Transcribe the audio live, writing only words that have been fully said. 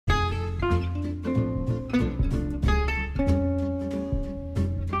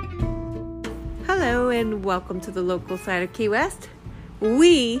and welcome to the local side of Key West.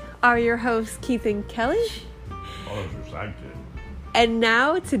 We are your hosts, Keith and Kelly. Oh, it's your sidekick. And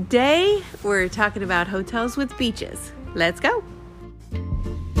now, today, we're talking about hotels with beaches. Let's go.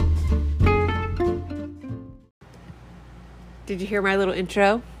 Did you hear my little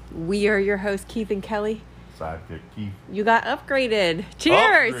intro? We are your hosts, Keith and Kelly. Sidekick Keith. You got upgraded.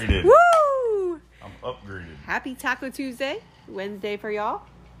 Cheers. Upgraded. Woo! I'm upgraded. Happy Taco Tuesday, Wednesday for y'all.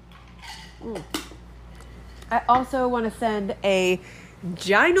 I also want to send a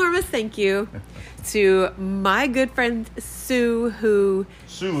ginormous thank you to my good friend Sue who...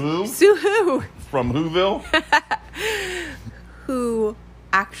 Sue who? Sue who? From Whoville? Who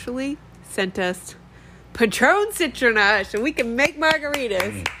actually sent us Patron Citronage so we can make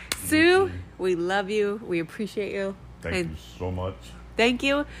margaritas. Sue, we love you. We appreciate you. Thank you so much. Thank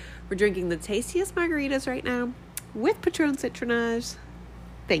you. We're drinking the tastiest margaritas right now with Patron Citronage.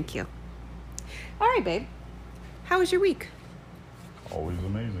 Thank you. All right, babe. How was your week? Always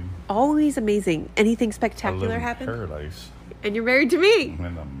amazing. Always amazing. Anything I spectacular live in happened? paradise. And you're married to me.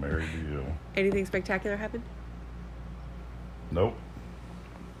 And I'm married to you. Anything spectacular happened? Nope.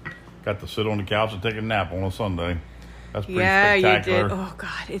 Got to sit on the couch and take a nap on a Sunday. That's pretty Yeah, spectacular. you did. Oh,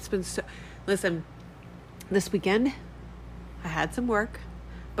 God. It's been so... Listen, this weekend, I had some work,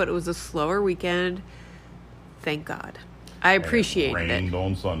 but it was a slower weekend. Thank God. I appreciated it. It rained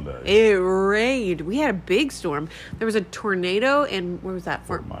on Sunday. It rained. We had a big storm. There was a tornado in, where was that?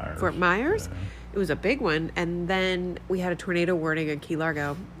 Fort Myers. Fort Myers? Yeah. It was a big one. And then we had a tornado warning in Key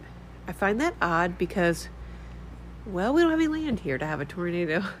Largo. I find that odd because, well, we don't have any land here to have a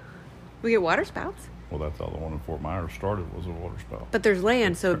tornado. We get water spouts. Well, that's how the one in Fort Myers started, was a water spout. But there's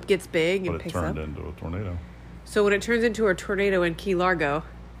land, so it gets big and But it picks turned up. into a tornado. So when it turns into a tornado in Key Largo,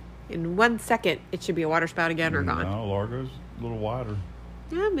 in 1 second, it should be a water spout again or gone. No, Largo's a little wider.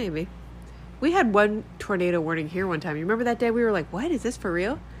 Yeah, maybe. We had one tornado warning here one time. You remember that day? We were like, what? Is this for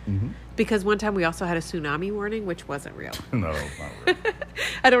real? Mm-hmm. Because one time we also had a tsunami warning, which wasn't real. No, it's not real.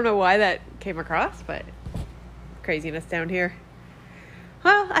 I don't know why that came across, but craziness down here.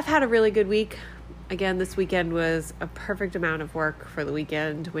 Well, I've had a really good week. Again, this weekend was a perfect amount of work for the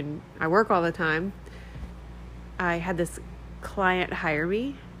weekend. When I work all the time, I had this client hire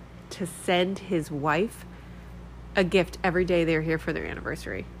me to send his wife a gift every day they're here for their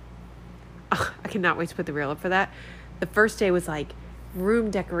anniversary. Oh, I cannot wait to put the reel up for that. The first day was like room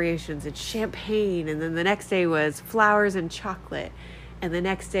decorations and champagne, and then the next day was flowers and chocolate, and the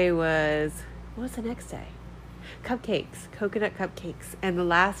next day was, what was the next day? Cupcakes, coconut cupcakes, and the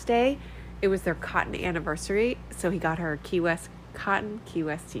last day it was their cotton anniversary, so he got her a Key West cotton Key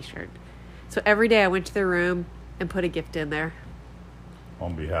West t-shirt. So every day I went to their room and put a gift in there.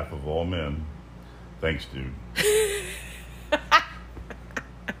 On behalf of all men, thanks, dude.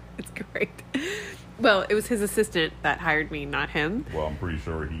 It's great. Well, it was his assistant that hired me, not him. Well, I'm pretty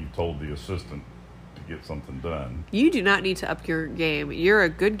sure he told the assistant to get something done. You do not need to up your game. You're a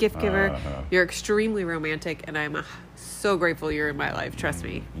good gift giver. Uh-huh. You're extremely romantic, and I'm so grateful you're in my life. Trust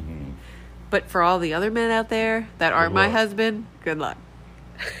me. Mm-hmm. But for all the other men out there that aren't my luck. husband, good luck.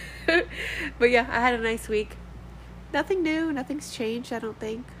 But yeah, I had a nice week. Nothing new. Nothing's changed, I don't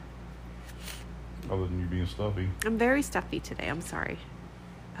think. Other than you being stuffy. I'm very stuffy today. I'm sorry.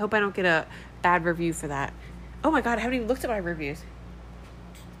 I hope I don't get a bad review for that. Oh my God, I haven't even looked at my reviews.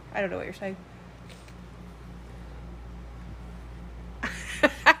 I don't know what you're saying.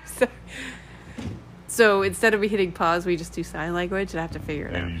 So instead of me hitting pause, we just do sign language and I have to figure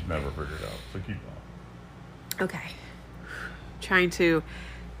it out. And you've never figured it out, so keep going. Okay. Trying to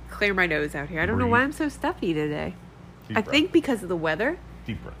clear my nose out here. I don't know Breathe. why I'm so stuffy today. Deep I breath. think because of the weather.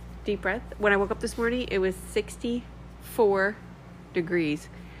 Deep breath. Deep breath. When I woke up this morning, it was 64 degrees.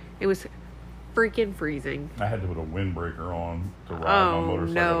 It was freaking freezing. I had to put a windbreaker on to ride my Oh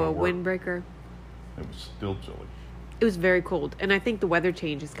motorcycle no, to a work. windbreaker. It was still chilly. It was very cold. And I think the weather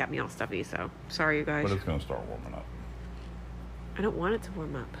change has got me all stuffy. So sorry, you guys. But it's going to start warming up. I don't want it to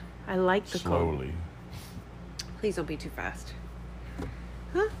warm up. I like the cold. Slowly. Please don't be too fast.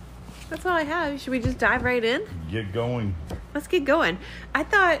 Huh? That's all I have. Should we just dive right in? Get going. Let's get going. I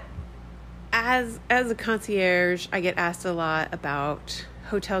thought as a concierge, I get asked a lot about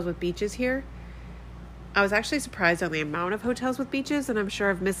hotels with beaches here. I was actually surprised on the amount of hotels with beaches, and I'm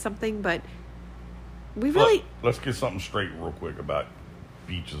sure I've missed something, but we really... Let's get something straight real quick about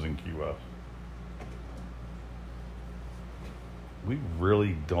beaches in Key West. We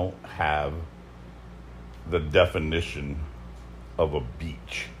really don't have the definition of a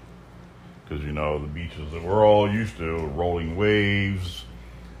beach. Because, you know, the beaches that we're all used to, rolling waves,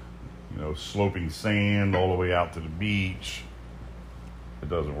 you know, sloping sand all the way out to the beach. It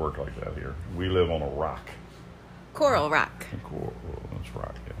doesn't work like that here. We live on a rock. Coral Rock. Cool. That's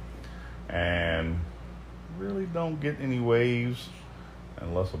rock, yeah. And really don't get any waves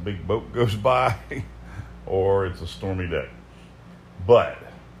unless a big boat goes by or it's a stormy day. But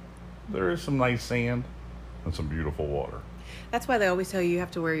there is some nice sand and some beautiful water. That's why they always tell you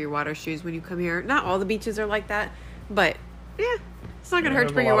have to wear your water shoes when you come here. Not all the beaches are like that, but yeah, it's not going to hurt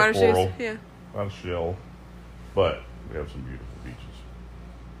to bring your water shoes. Yeah. A lot of shell, but we have some beautiful beaches.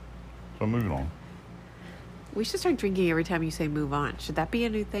 So moving on. We should start drinking every time you say move on. Should that be a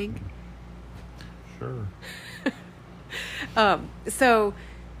new thing? Sure. So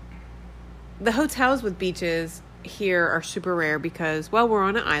the hotels with beaches here are super rare because, well, we're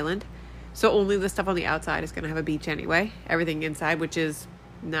on an island. So only the stuff on the outside is going to have a beach anyway. Everything inside, which is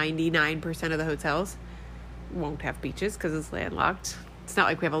 99% of the hotels, won't have beaches because it's landlocked. It's not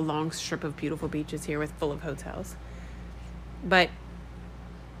like we have a long strip of beautiful beaches here with full of hotels. But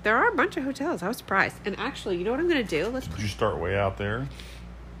there are a bunch of hotels. I was surprised. And actually, you know what I'm going to do? Did you start way out there?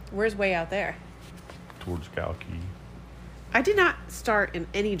 Where's way out there? Towards Kalki. I did not start in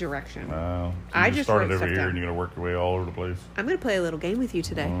any direction. No. So I you just started wrote over stuff here down. and you're going to work your way all over the place? I'm going to play a little game with you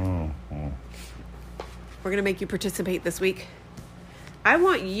today. Oh. We're going to make you participate this week. I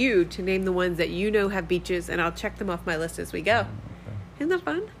want you to name the ones that you know have beaches, and I'll check them off my list as we go. Okay. Isn't that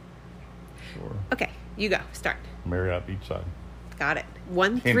fun? Sure. Okay, you go. Start. Marriott Beachside. Got it.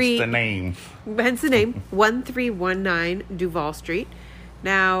 Hence the name. Hence the name. 1319 Duval Street.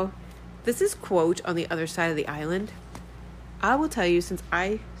 Now, this is quote on the other side of the island. I will tell you, since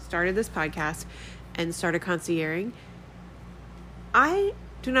I started this podcast and started concierging, I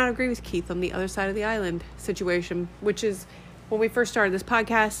do not agree with Keith on the other side of the island situation, which is when we first started this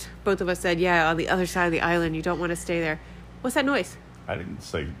podcast, both of us said, yeah, on the other side of the island, you don't want to stay there. What's that noise? I didn't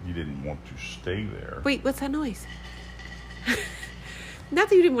say you didn't want to stay there. Wait, what's that noise? Not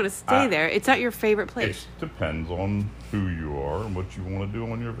that you didn't want to stay there. It's not your favorite place. It depends on who you are and what you want to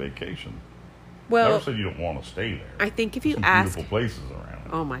do on your vacation. Well, Never said you don't want to stay there. I think if you Some ask... beautiful places around.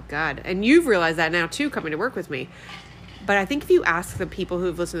 Oh my God. And you've realized that now too, coming to work with me. But I think if you ask the people who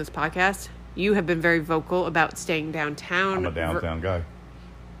have listened to this podcast, you have been very vocal about staying downtown. I'm a downtown guy.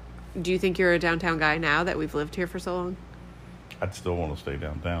 Do you think you're a downtown guy now that we've lived here for so long? I'd still want to stay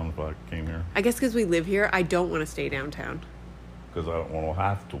downtown if I came here. I guess because we live here, I don't want to stay downtown. Because I don't want to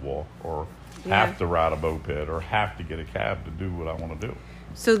have to walk or Yeah. have to ride a moped or have to get a cab to do what I want to do.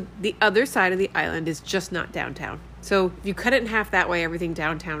 So the other side of the island is just not downtown. So if you cut it in half that way, everything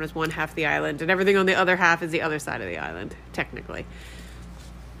downtown is one half the island, and everything on the other half is the other side of the island, technically.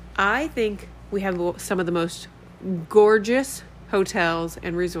 I think we have some of the most gorgeous hotels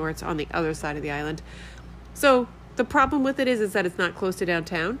and resorts on the other side of the island. So the problem with it is that it's not close to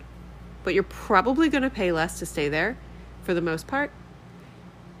downtown, but you're probably going to pay less to stay there for the most part.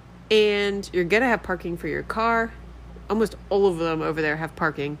 And you're going to have parking for your car. Almost all of them over there have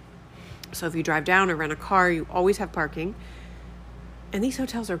parking. So if you drive down or rent a car, you always have parking. And these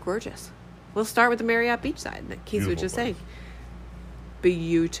hotels are gorgeous. We'll start with the Marriott Beachside that Keith was just saying.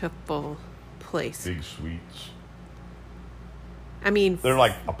 Beautiful place. Big suites. I mean, They're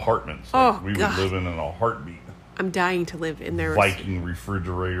like apartments. Oh, Like we God. would live in a heartbeat. I'm dying to live in their Viking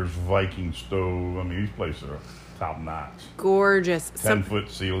refrigerators, Viking stove. I mean, these places are top notch. gorgeous. 10-foot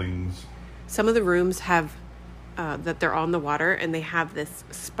ceilings. Some of the rooms have that they're on the water, and they have this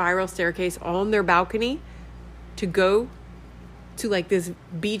spiral staircase on their balcony to go to like this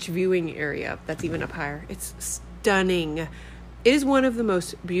beach viewing area that's even up higher. It's stunning. It is one of the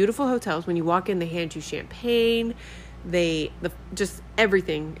most beautiful hotels. When you walk in, they hand you champagne. Just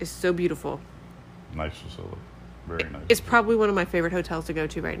everything is so beautiful. Nice facility. Very nice. It's probably one of my favorite hotels to go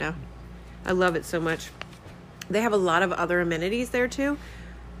to right now. I love it so much. They have a lot of other amenities there too.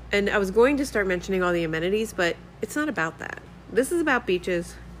 And I was going to start mentioning all the amenities, but it's not about that. This is about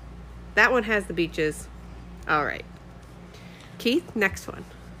beaches. That one has the beaches. All right. Keith, next one.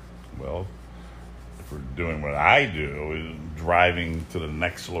 Well, if we're doing what I do, is driving to the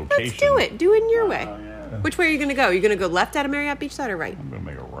next location. Let's do it. Do it in your way. Yeah. Which way are you going to go? Are you going to go left out of Marriott Beachside or right? I'm going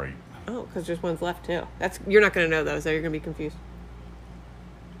to make a right. Oh, because there's one's left too. You're not going to know those, so you're going to be confused.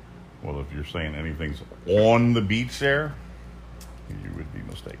 Well, if you're saying anything's on the beach there, you would be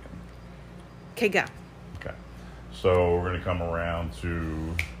mistaken. Okay, go. Okay. So we're going to come around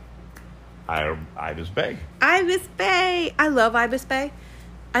to Ibis Bay. Ibis Bay. I love Ibis Bay.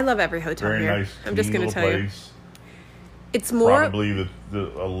 I love every hotel Very here. nice. I'm just going to tell you. Place. It's more... Probably the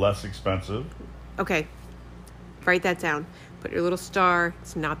less expensive. Okay. Write that down. Put your little star.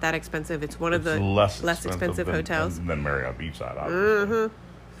 It's not that expensive. It's one of the less expensive hotels. than Marriott Beachside, obviously.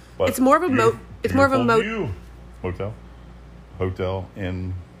 But It's more of a view- motel. Motel. hotel,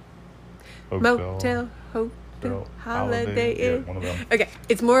 inn, Motel, hotel, Holiday Inn. Yeah, one of them. Okay,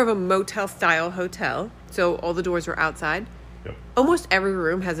 it's more of a motel style hotel, so all the doors are outside. Yep. Almost every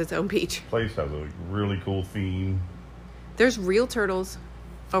room has its own beach. Place has a really cool theme. There's real turtles,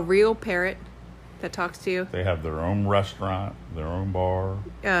 a real parrot that talks to you. They have their own restaurant, their own bar.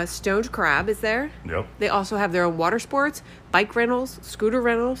 Stoned Crab is there. Yep. They also have their own water sports, bike rentals, scooter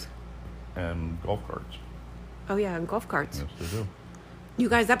rentals. And golf carts. Oh yeah, and golf carts. Yes, they do. You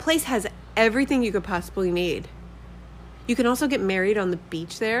guys, that place has everything you could possibly need. You can also get married on the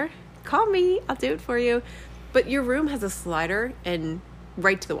beach there. Call me, I'll do it for you. But your room has a slider and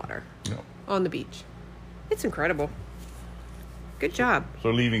right to the water Yep. on the beach. It's incredible. Good job. So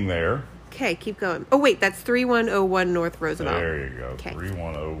leaving there. Okay, keep going. Oh wait, that's 3101 North Roosevelt. There you go. Okay.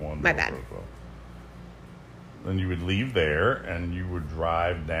 3101. My North bad. Roosevelt. Then you would leave there and you would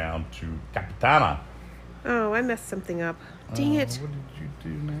drive down to Capitana. Oh, I messed something up. Dang it. What did you do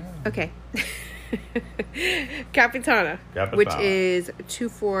now? Okay. Capitana, which is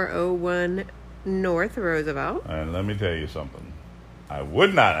 2401 North Roosevelt. And let me tell you something. I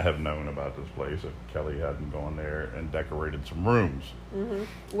would not have known about this place if Kelly hadn't gone there and decorated some rooms.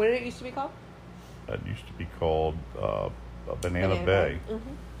 Mm-hmm. What did it used to be called? That used to be called Banana Bay.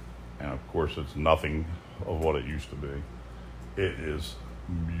 Mm-hmm. And of course, it's nothing of what it used to be. It is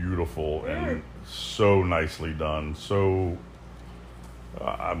beautiful and so nicely done. So,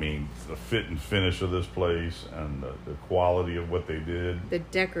 I mean, the fit and finish of this place and the quality of what they did. The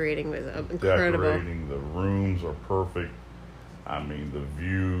decorating was incredible. Decorating, the rooms are perfect. I mean, the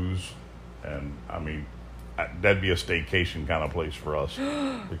views, and I mean, that'd be a staycation kind of place for us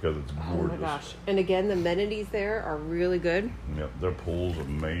because it's gorgeous. Oh my gosh. And again, the amenities there are really good. Yep, their pool's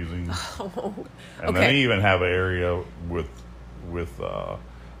amazing. Oh, And okay. then they even have an area with a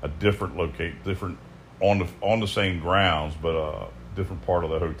different on the same grounds, but a different part of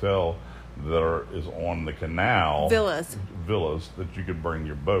the hotel that is on the canal. Villas that you could bring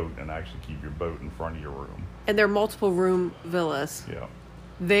your boat and actually keep your boat in front of your room. And they're multiple room villas. Yeah.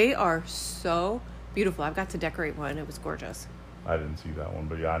 They are so beautiful. I've got to decorate one. It was gorgeous. I didn't see that one,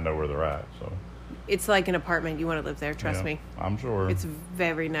 but yeah, I know where they're at. So it's like an apartment. You want to live there, trust me. I'm sure. It's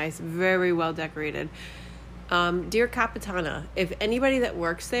very nice, very well decorated. Dear Capitana, if anybody that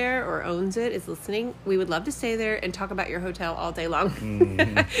works there or owns it is listening, we would love to stay there and talk about your hotel all day long.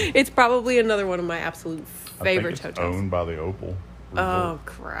 Mm-hmm. It's probably another one of my absolute favorite hotels. Owned by the Opal Resort. Oh,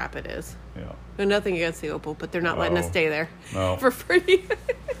 crap, it is. Yeah. No, nothing against the Opal, but they're not letting us stay there for free.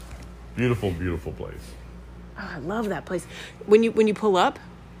 Beautiful, beautiful place. Oh, I love that place. When you pull up,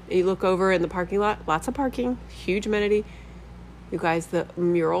 and you look over in the parking lot, lots of parking, huge amenity. You guys, the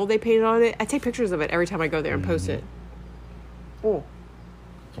mural they painted on it, I take pictures of it every time I go there and post it. Oh.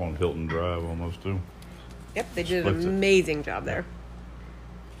 It's on Hilton Drive almost too. Yep, they did an amazing job there.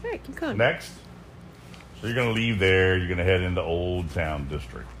 All right, keep going. Next. So you're going to leave there. You're going to head into Old Town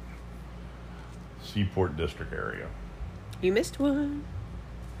District. Seaport District area. You missed one.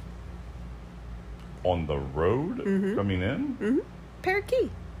 On the road coming in? Mm-hmm. Parrot Key.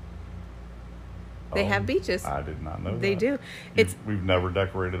 They have beaches. I did not know they that. do. We've never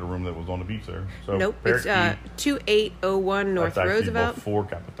decorated a room that was on the beach there. So nope. Parrot It's 2801 North that's Roosevelt. Before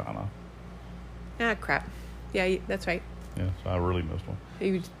Capitana. Ah, crap. Yeah, that's right. Yeah, so I really missed one.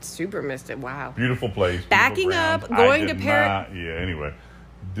 You super missed it. Wow. Beautiful place. Backing beautiful up, grounds. going to Parrot. Anyway,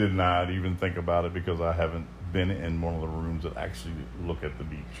 did not even think about it because I haven't been in one of the rooms that actually look at the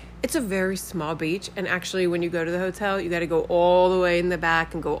beach. It's a very small beach, and actually when you go to the hotel, you got to go all the way in the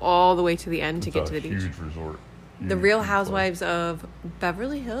back and go all the way to the end to get to the beach. Huge resort. The Real Housewives of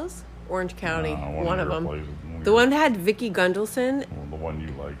Beverly Hills, Orange County, one of them. Places, the one that had Vicki Gunvalson. The one you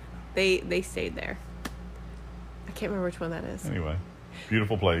like. They stayed there. I can't remember which one that is. Anyway,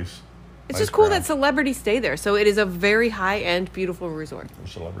 beautiful place. It's just cool that celebrities stay there. So it is a very high-end, beautiful resort.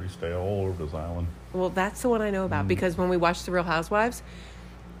 Celebrities stay all over this island. Well, that's the one I know about because when we watched The Real Housewives,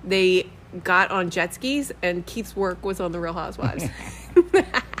 they got on jet skis and Keith's work was on The Real Housewives.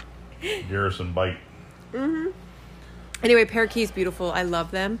 Garrison Bite. Mm-hmm. Anyway, Parrot Key is beautiful. I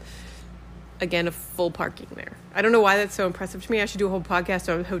love them. Again, a full parking there. I don't know why that's so impressive to me. I should do a whole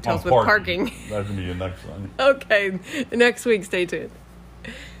podcast on hotels with parking. That's going to be your next one. Okay. Next week, stay tuned.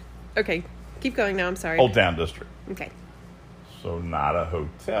 Okay. Keep going now. I'm sorry. Old Town District. Okay. So not a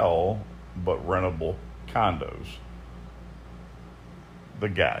hotel, but rentable condos. The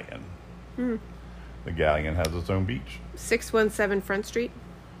Galleon. The Galleon has its own beach. 617 Front Street.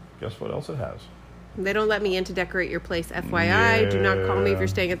 Guess what else it has? They don't let me in to decorate your place. FYI, do not call me if you're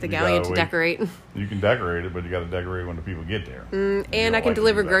staying at the Galleon to decorate. You can decorate it, but you got to decorate when the people get there. And I can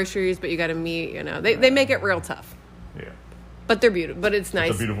deliver groceries, but you got to meet, They make it real tough. Yeah. But they're beautiful. But it's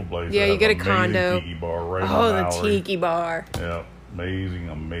nice. It's a beautiful place. Yeah, They you get a have an amazing condo. Tiki bar right Oh, on the Mallory. tiki bar. Yeah,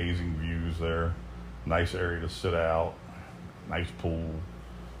 amazing views there. Nice area to sit out. Nice pool.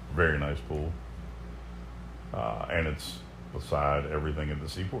 Very nice pool. And it's beside everything in the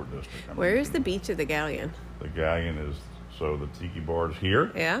Seaport District. I mean, Where is the beach of the Galleon? The Galleon is, so the Tiki Bar is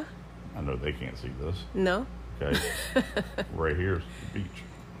here. Yeah? I know they can't see this. No? Okay. Right here is the beach.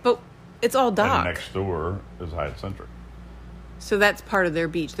 But it's all And dock. next door is Hyatt Centric. So that's part of their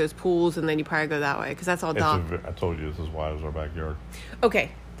beach, those pools, and then you probably go that way because that's all dock. I told you this is wide as our backyard.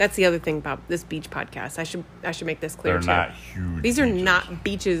 Okay, that's the other thing about this beach podcast. I should make this clear They're too. not huge. These are beaches. not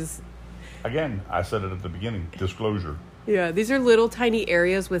beaches. Again, I said it at the beginning. Disclosure. Yeah, these are little tiny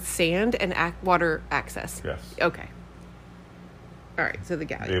areas with sand and water access. Yes. Okay. All right, so the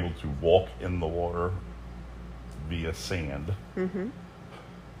Be Galleon. able to walk in the water via sand. Mm-hmm.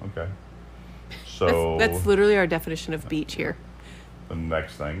 Okay. So That's literally our definition of beach here. the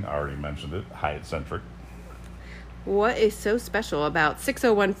next thing, I already mentioned it, Hyatt Centric. What is so special about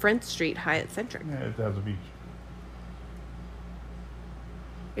 601 Front Street Hyatt Centric? Yeah, it has a beach.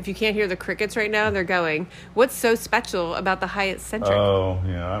 If you can't hear the crickets right now, they're going. What's so special about the Hyatt Centric? Oh,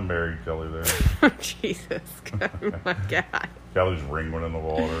 yeah, I married Kelly there. Jesus. Oh my God. Kelly's ring went in the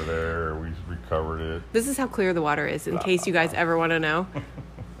water there. We recovered it. This is how clear the water is, in case you guys ever want to know.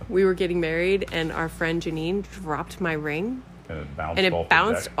 We were getting married, and our friend Janine dropped my ring, And it bounced and it off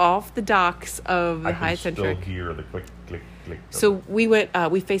bounced the deck. off the docks of the I Hyatt can still Centric. hear the click, click, click. So we went,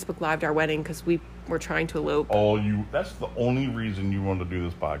 we Facebook Lived our wedding because we were trying to elope. That's the only reason you wanted to do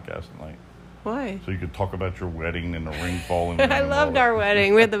this podcast tonight. Why? So you could talk about your wedding and the ring falling. I loved our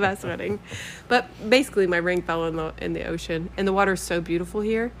wedding. We had the best wedding. But basically, my ring fell in the ocean, and the water's so beautiful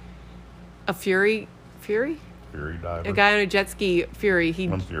here. A Fury, Fury diver. a guy on a jet ski, Fury, he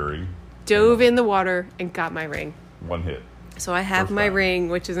One Fury. dove in the water and got my ring. One hit. So I have First my time. ring,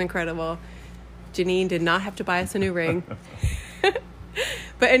 which is incredible. Janine did not have to buy us a new ring.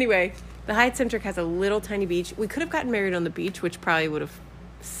 But anyway, the Hyatt Centric has a little tiny beach. We could have gotten married on the beach, which probably would have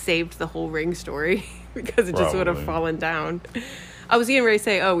saved the whole ring story because it just would have Probably. fallen down. I was getting ready to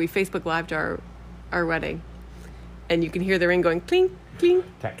say, we Facebook Lived our wedding. And you can hear the ring going clink, clink,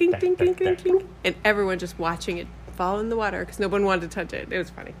 Tack, clink, tack, clink, tack, clink, clink, tack. clink. And everyone just watching it fall in the water because no one wanted to touch it. It was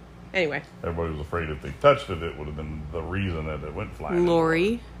funny. Anyway, Everybody was afraid if they touched it, it would have been the reason that it went flying. in the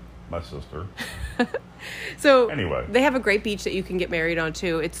Lori. water. My sister. So Anyway. they have a great beach that you can get married on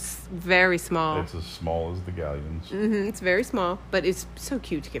too. It's very small. It's as small as the Galleons. It's very small, but it's so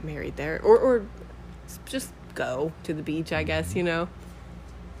cute to get married there, or just go to the beach. I guess you know.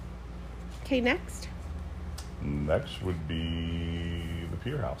 Okay, next Next would be the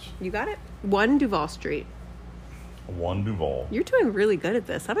Pier House. you got it. 1 Duval Street. One Duval. You're doing really good at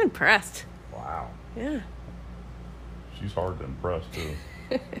this. I'm impressed. Wow. Yeah. She's hard to impress,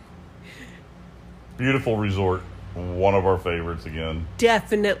 too. Beautiful resort. One of our favorites again.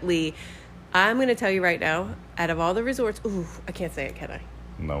 Definitely. I'm going to tell you right now, out of all the resorts, I can't say it, can I?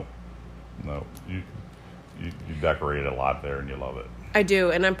 No. You decorate a lot there and you love it. I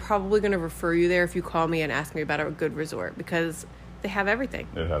do, and I'm probably going to refer you there if you call me and ask me about a good resort because they have everything.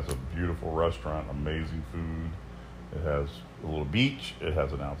 It has a beautiful restaurant, amazing food. It has a little beach. It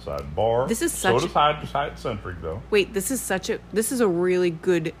has an outside bar. This is so such- does Hyatt Centric, though. Wait, this is a really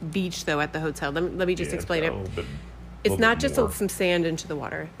good beach though at the hotel. Let me just Yeah, explain it's it. got a little bit- It's little not bit just more. some sand into the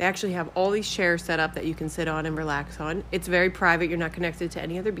water. They actually have all these chairs set up that you can sit on and relax on. It's very private. You're not connected to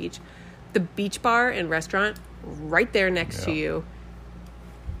any other beach. The beach bar and restaurant right there next to Yeah. you.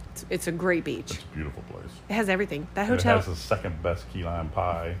 It's a great beach. It's a beautiful place. It has everything. That And hotel it has the second best key lime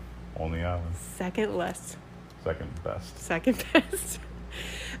pie on the island. second best. Second best.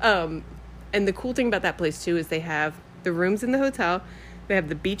 And the cool thing about that place too is they have the rooms in the hotel, they have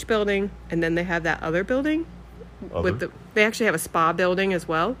the beach building, and then they have that other building they actually have a spa building as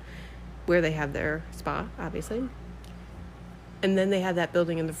well, where they have their spa, obviously. And then they have that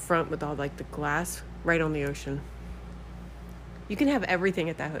building in the front with all like the glass right on the ocean. You can have everything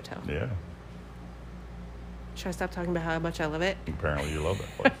at that hotel. Yeah. Should I stop talking about how much I love it? Apparently you love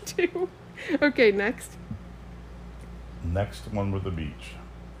that place. Too. Okay, next. Next one with the beach.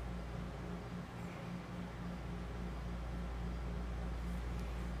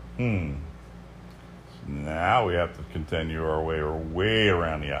 Now we have to continue our way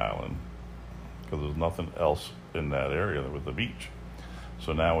around the island because there's nothing else in that area with the beach.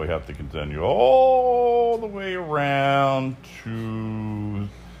 So now we have to continue all the way around to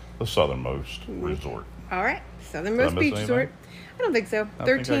the southernmost resort. All right, Southernmost Did I miss Beach anything? Resort. I don't think so. I think I got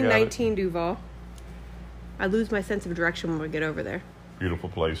it. 1319 Duval. I lose my sense of direction when we get over there. Beautiful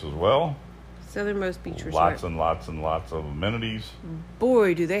place as well. Southernmost beach resort. Lots and lots and lots of amenities.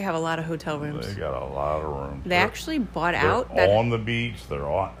 Boy, do they have a lot of hotel rooms. They got a lot of rooms. They actually bought They're out. on the beach.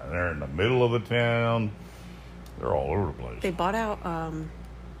 They're in the middle of the town. They're all over the place. They bought out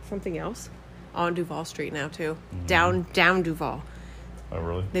something else on Duval Street now too. Down Duval. Oh,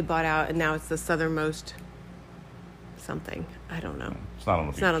 really? They bought out, and now it's the southernmost something. I don't know. It's not on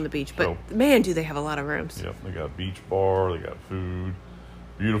the beach. It's not on the beach, but So, man, do they have a lot of rooms. yep, they got a beach bar. They got food.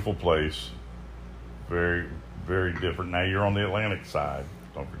 Beautiful place. Very, very different. Now you're on the Atlantic side.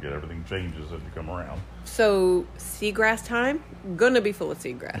 Don't forget, everything changes as you come around. So seagrass time, gonna be full of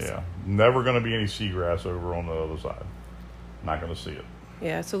seagrass. Yeah, never going to be any seagrass over on the other side. Not going to see it.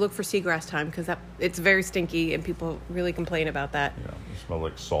 Yeah, so look for seagrass time because it's very stinky and people really complain about that. Yeah, it smells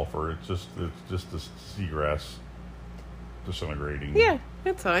like sulfur. It's just the seagrass disintegrating. Yeah,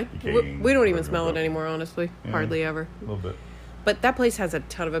 that's fine. Decaying, We don't even whatever smell it goes. anymore, honestly. Yeah. Hardly ever. A little bit. But that place has a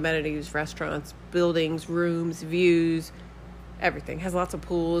ton of amenities, restaurants, buildings, rooms, views, everything. Has lots of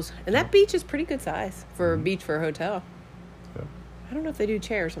pools. And that beach is pretty good size for a beach for a hotel. Yeah. I don't know if they do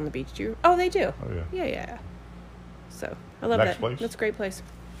chairs on the beach. Do you? Oh, they do. Oh, yeah. Yeah. So, I love Next that. place? That's a great place.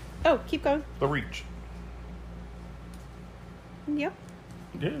 Oh, keep going. The Reach. Yep.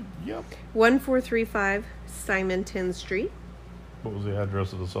 Yeah, yep. 1435 Simonton Street. What was the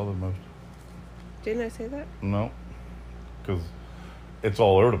address of the southernmost? Didn't I say that? No. Because it's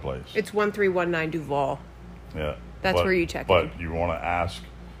all over the place. It's 1319 Duval. Yeah. That's where you check But you want to ask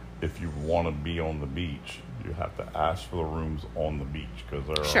if you want to be on the beach, you have to ask for the rooms on the beach because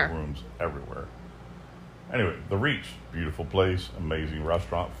there Sure. are rooms everywhere. Anyway, the Reach, beautiful place, amazing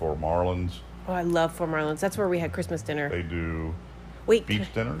restaurant, Fort Marlins. Oh, I love Fort Marlins. That's where we had Christmas dinner. They do Wait,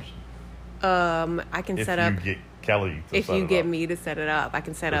 beach dinners. I can If set up. you get Kelly to If set you it get up, me to set it up, I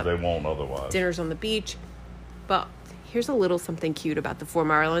can set 'cause up they won't otherwise. dinners on the beach. But here's a little something cute about the Fort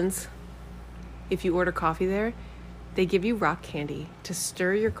Marlins. If you order coffee there, they give you rock candy to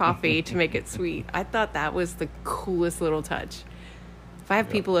stir your coffee to make it sweet. I thought that was the coolest little touch. If I have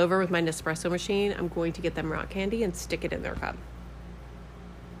people over with my Nespresso machine, I'm going to get them rock candy and stick it in their cup.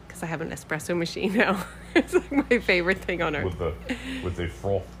 Because I have an espresso machine now. It's like my favorite thing on earth. with a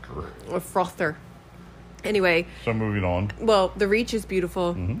frother. A frother. Anyway, So moving on. well, the Reach is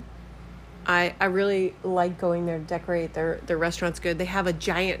beautiful. Mm-hmm. I really like going there to decorate. Their restaurant's good. They have a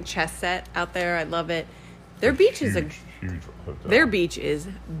giant chess set out there. I love it. Their beach is huge hotel. their beach is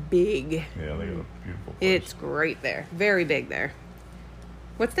big. Yeah, they got a beautiful place. It's great there. Very big there.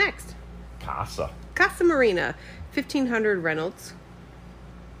 What's next? Casa. Casa Marina, 1500 Reynolds.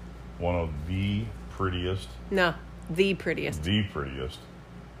 One of the prettiest No, the prettiest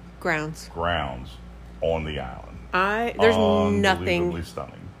grounds on the island. There's Unbelievably nothing.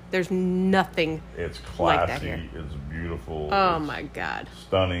 stunning. There's nothing. It's like classy. that here. It's beautiful. Oh it's my God.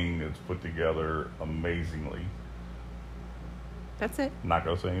 stunning. It's put together amazingly. That's it. Not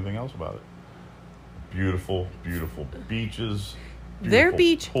going to say anything else about it. Beautiful, beautiful beaches. Their beautiful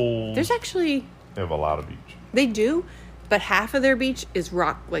beach. pools. There's actually They have a lot of beach. They do, but half of their beach is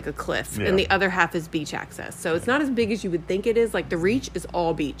rock, like a cliff, Yeah. and the other half is beach access. So it's not as big as you would think it is. Like the Reach is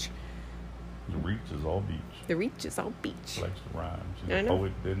all beach. The Reach is all beach. The Reach is all beach. Likes to rhyme. She's I a know.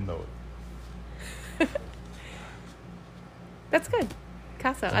 poet, didn't know it. That's good.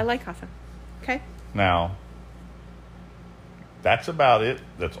 Casa. I like Casa. Okay. Now, that's about it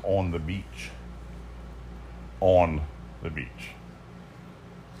that's on the beach. On the beach.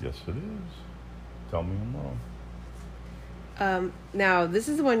 Yes, it is. Tell me I'm wrong. Now, this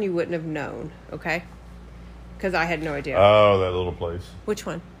is the one you wouldn't have known, okay? Because I had no idea. Oh, that little place. Which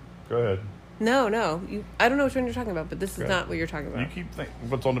one? Go ahead. No. I don't know which one you're talking about, but this is Okay. not what you're talking You about. keep thinking,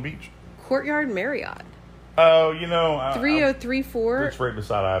 what's on the beach? Courtyard Marriott. Oh, you know. 3034. It's right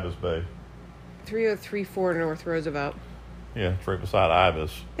beside Ibis Bay. 3034 North Roosevelt. Yeah, it's right beside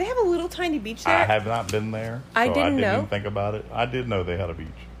Ibis. They have a little tiny beach there. I have not been there. I so didn't I didn't know. even think about it. I did know they had a beach.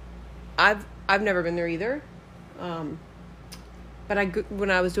 I've never been there either, but when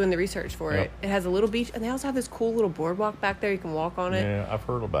I was doing the research for Yep. it has a little beach, and they also have this cool little boardwalk back there. You can walk on it. Yeah, I've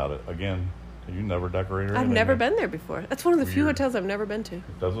heard about it. Again, you never decorated. I've never been there before. That's one of the few Weird. hotels I've never been to.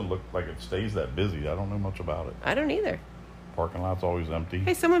 It doesn't look like it stays that busy. I don't know much about it. I don't either. Parking lot's always empty.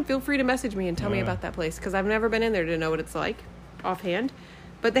 Hey, someone feel free to message me and tell me Yeah. about that place because I've never been in there to know what it's like offhand.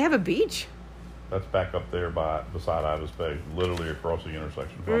 But they have a beach. That's back up there beside Ibis Bay, literally across the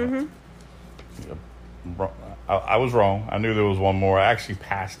intersection from it. Yep. I was wrong. I knew there was one more. I actually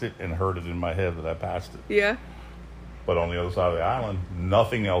passed it and heard it in my head that I passed it. Yeah. But on the other side of the island,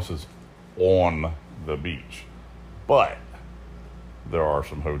 nothing else is on the beach. But there are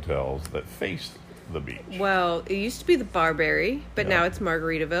some hotels that face the beach. Well, it used to be the Barberry, but Yeah. now it's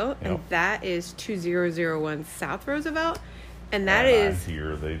Margaritaville, and Yep. that is 2001 South Roosevelt, and that And is. I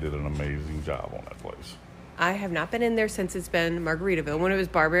hear they did an amazing job on that place. I have not been in there since it's been Margaritaville. When it was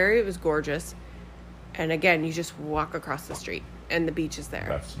Barberry, it was gorgeous, and again, you just walk across the street, and the beach is there.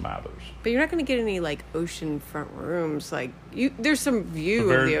 That's Smathers. But you're not going to get any like ocean front rooms. Like there's some view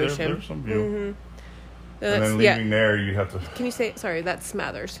But of the there- ocean. There's some view. And That's- then yeah. leaving there, you have to. Can you say sorry? That's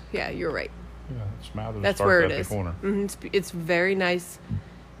Smathers. Yeah, you're right. Yeah, Smathers That's starts where at it is. the corner. It's very nice.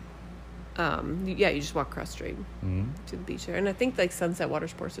 Yeah, you just walk across the street Mm-hmm. to the beach there, and I think like Sunset Water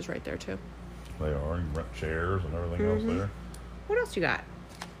Sports is right there too. They are. You rent chairs and everything else there. What else you got?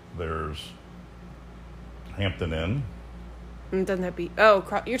 There's Hampton Inn. Doesn't that be? Oh,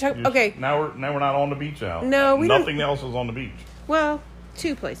 you're talking. Just- Okay. Now we're not on the beach now. No, we don't- Nothing else is on the beach. Well,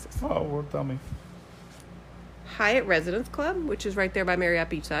 two places. Oh, well, tell me. Hyatt Residence Club, which is right there by Marriott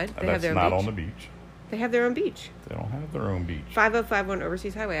Beachside. They have That's their own not beach. on the beach. They have their own beach. They don't have their own beach. 5051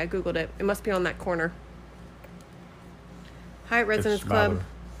 Overseas Highway. I googled it. It must be on that corner. Hyatt Residence Club.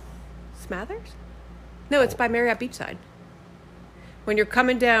 Smathers? No, it's by Marriott Beachside. When you're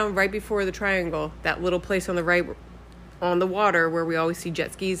coming down right before the triangle, that little place on the right on the water where we always see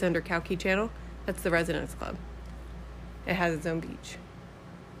jet skis under Cowkey Channel, that's the Residence Club. It has its own beach.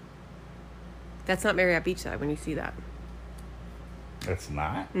 That's not Marriott Beachside when you see that. It's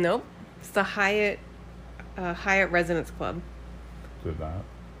not. Nope. It's the Hyatt Residence Club. Did not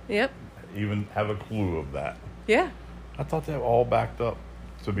Yep. even have a clue of that. Yeah. I thought they were all backed up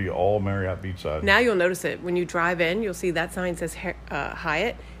to be all Marriott Beachside. Now you'll notice it. When you drive in, you'll see that sign says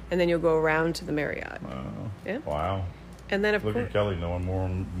Hyatt, and then you'll go around to the Marriott. Yeah. Wow. And then, of Look course... at Kelly knowing more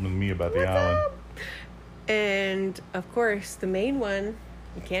than me about the What's island. up? And, of course, the main one,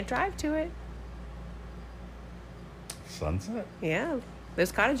 you can't drive to it. Sunset? Yeah.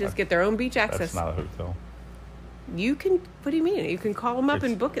 Those cottages get their own beach access. That's not a hotel. You can... What do you mean? You can call them up It's-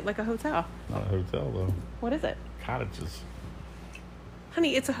 and book it like a hotel. Not a hotel, though. What is it? Cottages.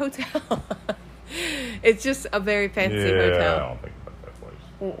 Honey, it's a hotel. It's just a very fancy Yeah, hotel. I don't think about that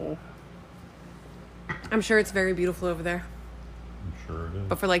place. I'm sure it's very beautiful over there. I'm sure it is.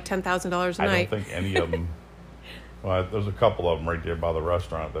 But for like $10,000 a I night. don't think any of them. Well, there's a couple of them right there by the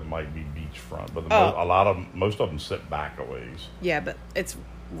restaurant that might be beachfront, but most of them sit back a ways. Yeah, but it's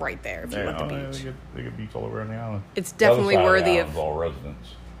right there if you want the beach. They get beach all over on the island. It's The other definitely side worthy the of... island's all residents.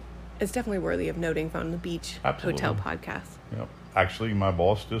 It's definitely worthy of noting from the beach Absolutely. hotel podcast. Yep. Actually, my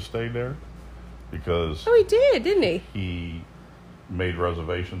boss just stayed there because Oh, he did, didn't he? he made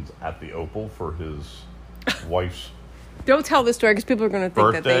reservations at the Opal for his wife's Don't tell this story because people are going to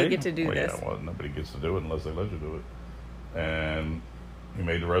think birthday. that they get to do Well, this. Yeah, well, nobody gets to do it unless they let you do it. And he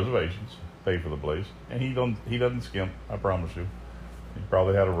made the reservations, paid for the place, and he doesn't skimp. I promise you. He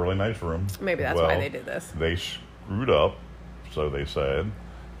probably had a really nice room. Maybe that's why they did this. They screwed up, so they said,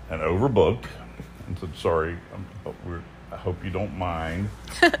 and overbooked, and said, "Sorry, but I hope you don't mind,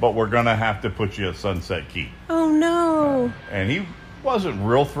 but we're gonna have to put you at Sunset Key." Oh, no. And he wasn't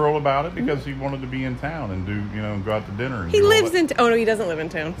real thrilled about it because he wanted to be in town and go out to dinner. And He do all lives that. in... Oh, no, he doesn't live in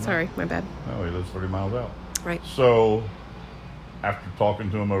town. Sorry, my bad. No, he lives 30 miles out. Right. So, after talking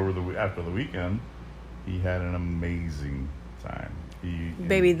to him after the weekend, he had an amazing time.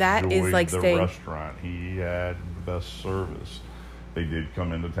 Baby, that is enjoyed like the staying- restaurant. He had the best service. They did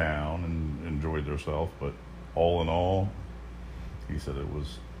come into town and enjoyed themselves, but all in all, he said it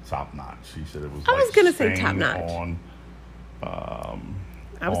was top notch. He said it was. I was like gonna say staying top-notch. on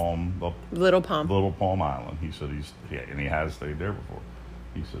I was- Palm, Little Palm. Little Palm Island. He said and he has stayed there before.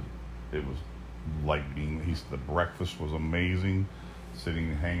 He said it was like being. He said the breakfast was amazing.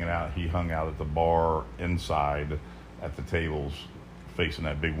 Sitting, hanging out. He hung out at the bar inside, at the tables, facing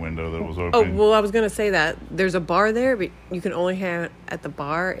that big window that was Oh, open. well, I was going to say that. There's a bar there, but you can only have it at the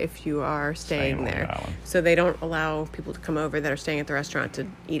bar if you are staying on the there. island. So they don't allow people to come over that are staying at the restaurant to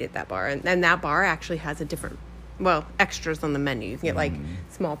eat at that bar. And that bar actually has a different, extras on the menu. You can get, like,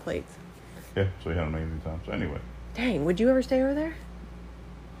 small plates. Yeah, so he had an amazing time. So anyway, Dang, would you ever stay over there?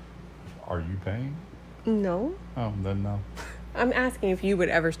 are you paying? No. Oh, then no. I'm asking if you would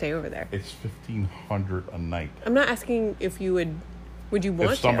ever stay over there. It's $1,500 a night. I'm not asking if you would you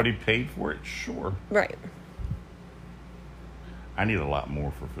want If somebody to? paid for it, sure. Right. I need a lot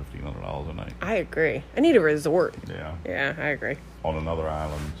more for $1,500 a night. I agree. I need a resort. Yeah, Yeah, I agree. on another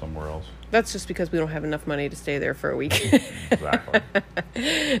island somewhere else. That's just because we don't have enough money to stay there for a week. Exactly.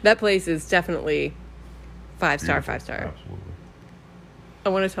 That place is definitely 5-star, Beautiful. 5-star. Absolutely. I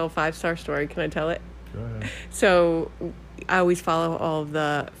want to tell a 5-star story. Can I tell it? Go ahead. So I always follow all of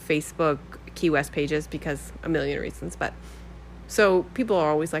the Facebook Key West pages because a million reasons. But so people are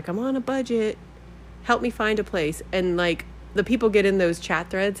always like, I'm on a budget. help me find a place. And like the people get in those chat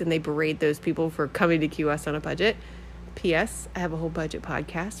threads and they berate those people for coming to Key West on a budget. P.S. I have a whole budget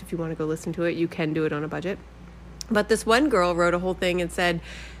podcast. If you want to go listen to it, you can do it on a budget. But this one girl wrote a whole thing and said,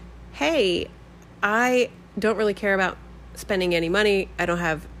 hey, I don't really care about spending any money. I don't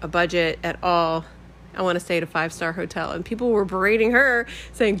have a budget at all. I want to stay at a 5-star hotel. And people were berating her,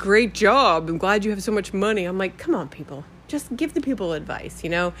 saying, great job. I'm glad you have so much money. I'm like, come on, people. Just give the people advice,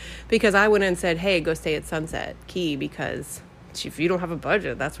 because I went in and said, hey, go stay at Sunset Key, because if you don't have a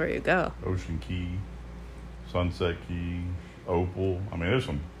budget, that's where you go. Ocean Key, Sunset Key, Opal. I mean, there's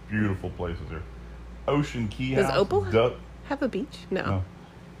some beautiful places here. Ocean Key Does House. Opal have a beach? No.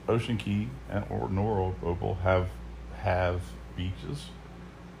 Ocean Key nor Opal have beaches,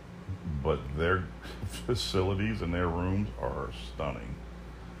 but their facilities and their rooms are stunning.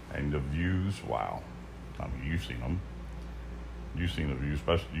 And the views, wow. I mean, you've seen them. You've seen the views,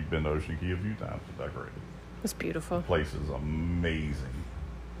 especially you've been to Ocean Key a few times. It's decorated. It's beautiful. The place is amazing.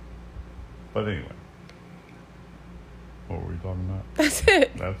 But anyway, what were we talking about? That's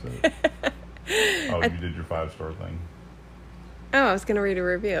it. That's it. Oh, you did your 5-star thing. Oh, I was going to read a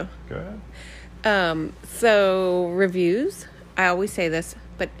review. Go ahead. So reviews, I always say this,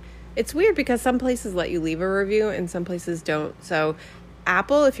 but it's weird because some places let you leave a review and some places don't. So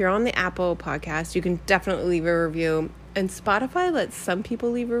Apple, if you're on the Apple podcast, you can definitely leave a review. And Spotify lets some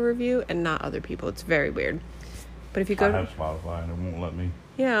people leave a review and not other people. It's very weird. But if you go I have Spotify and it won't let me.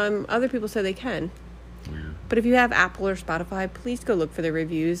 Yeah, other people say they can. Weird. But if you have Apple or Spotify, please go look for the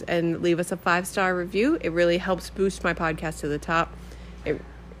reviews and leave us a 5-star review. It really helps boost my podcast to the top.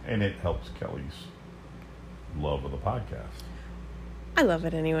 And it helps Kelly's love of the podcast. I love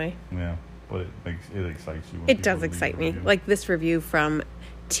it anyway. Yeah, but it excites you. It does excite me. Like this review from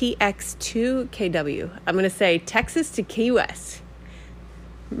TX2KW. I'm going to say Texas to Key West.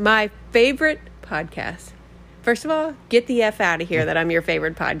 My favorite podcast. First of all, get the F out of here that I'm your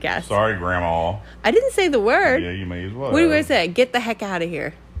favorite podcast. Sorry, Grandma. I didn't say the word. Yeah, you may as well. What do I say? Get the heck out of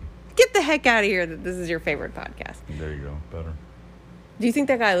here. Get the heck out of here that this is your favorite podcast. There you go. Better. Do you think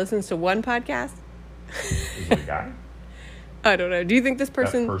that guy listens to one podcast? Is it a guy? I don't know. Do you think this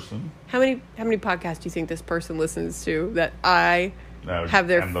person... That person? How many podcasts do you think this person listens to that I have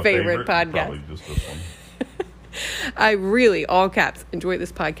their favorite podcast? Probably just this one. I really, all caps, enjoy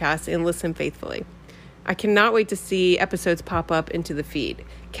this podcast and listen faithfully. I cannot wait to see episodes pop up into the feed.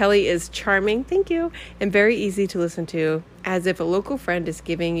 Kelly is charming, thank you, and very easy to listen to, as if a local friend is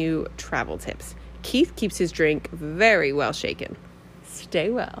giving you travel tips. Keith keeps his drink very well shaken. Stay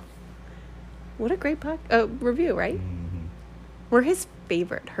well. What a great review, right? Mm-hmm. We're his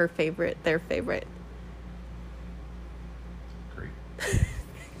favorite, her favorite, their favorite. Great.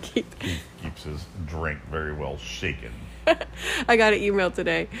 Keith keeps his drink very well shaken. I got an email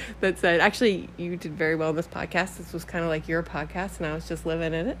today that said, actually, you did very well in this podcast. This was kind of like your podcast, and I was just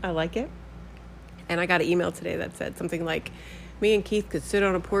living in it. I like it. And I got an email today that said something like, me and Keith could sit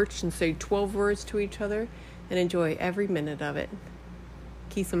on a porch and say 12 words to each other and enjoy every minute of it.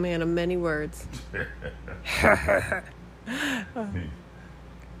 Keith's a man of many words. Keith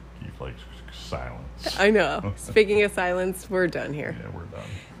likes silence. I know. Speaking of silence, we're done here. Yeah, we're done.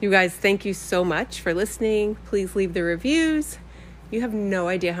 You guys, thank you so much for listening. Please leave the reviews. You have no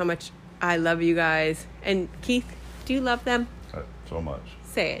idea how much I love you guys. And Keith, do you love them? So much.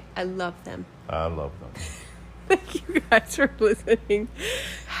 Say it. I love them. I love them. Thank you guys for listening.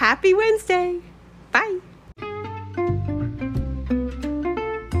 Happy Wednesday. Bye.